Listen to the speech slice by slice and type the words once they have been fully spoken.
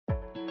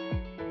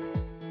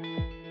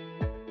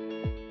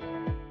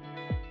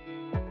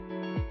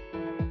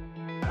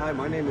Hi,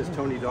 my name is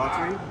Tony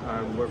Daughtry.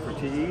 I work for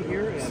TE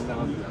here,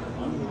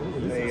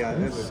 and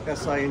as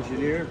SI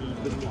engineer,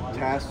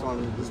 tasked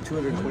on this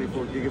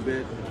 224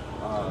 gigabit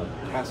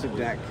passive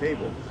DAC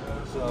cable.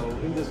 So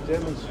in this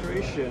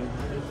demonstration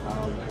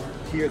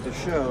here at the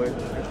show at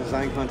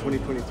DesignCon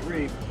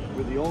 2023,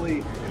 we're the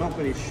only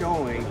company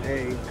showing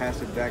a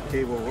passive DAC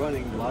cable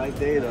running live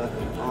data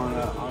on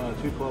a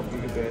 212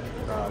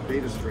 gigabit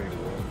data stream.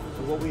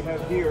 So what we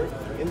have here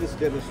in this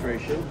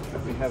demonstration,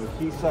 we have a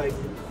Keysight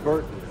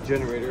BERT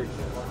generator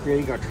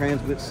creating our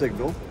transmit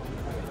signal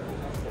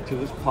to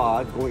this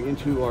pod going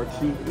into our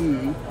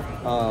TE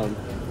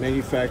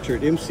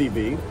manufactured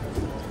MCB,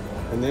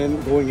 and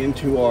then going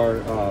into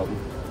our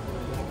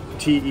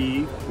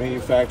TE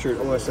manufactured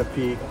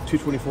OSFP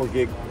 224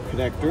 gig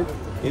connector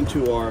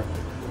into our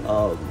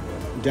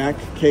DAC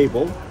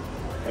cable,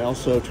 and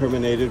also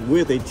terminated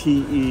with a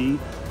TE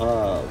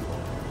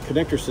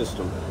connector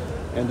system.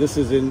 And this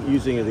is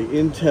using the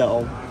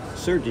Intel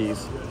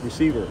SerDes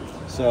receiver.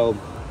 So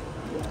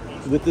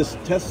with this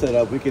test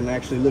setup, we can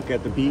actually look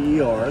at the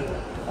BER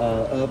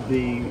of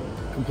the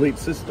complete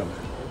system.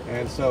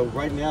 And so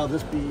right now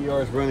this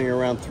BER is running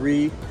around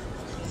 3 e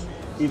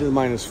to the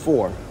minus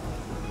 4.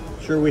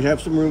 Sure, we have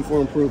some room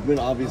for improvement,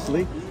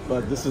 obviously,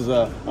 but this is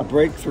a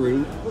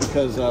breakthrough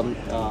because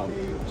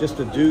just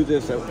to do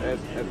this at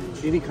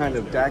any kind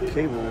of DAC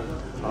cable,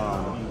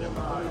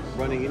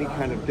 running any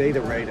kind of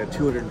data rate at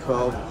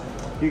 212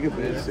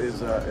 gigabits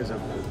is a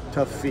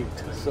tough feat.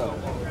 So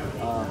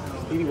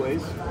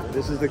anyways,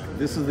 this is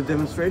the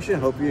demonstration.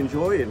 Hope you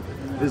enjoy, and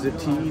visit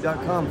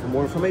te.com for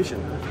more information.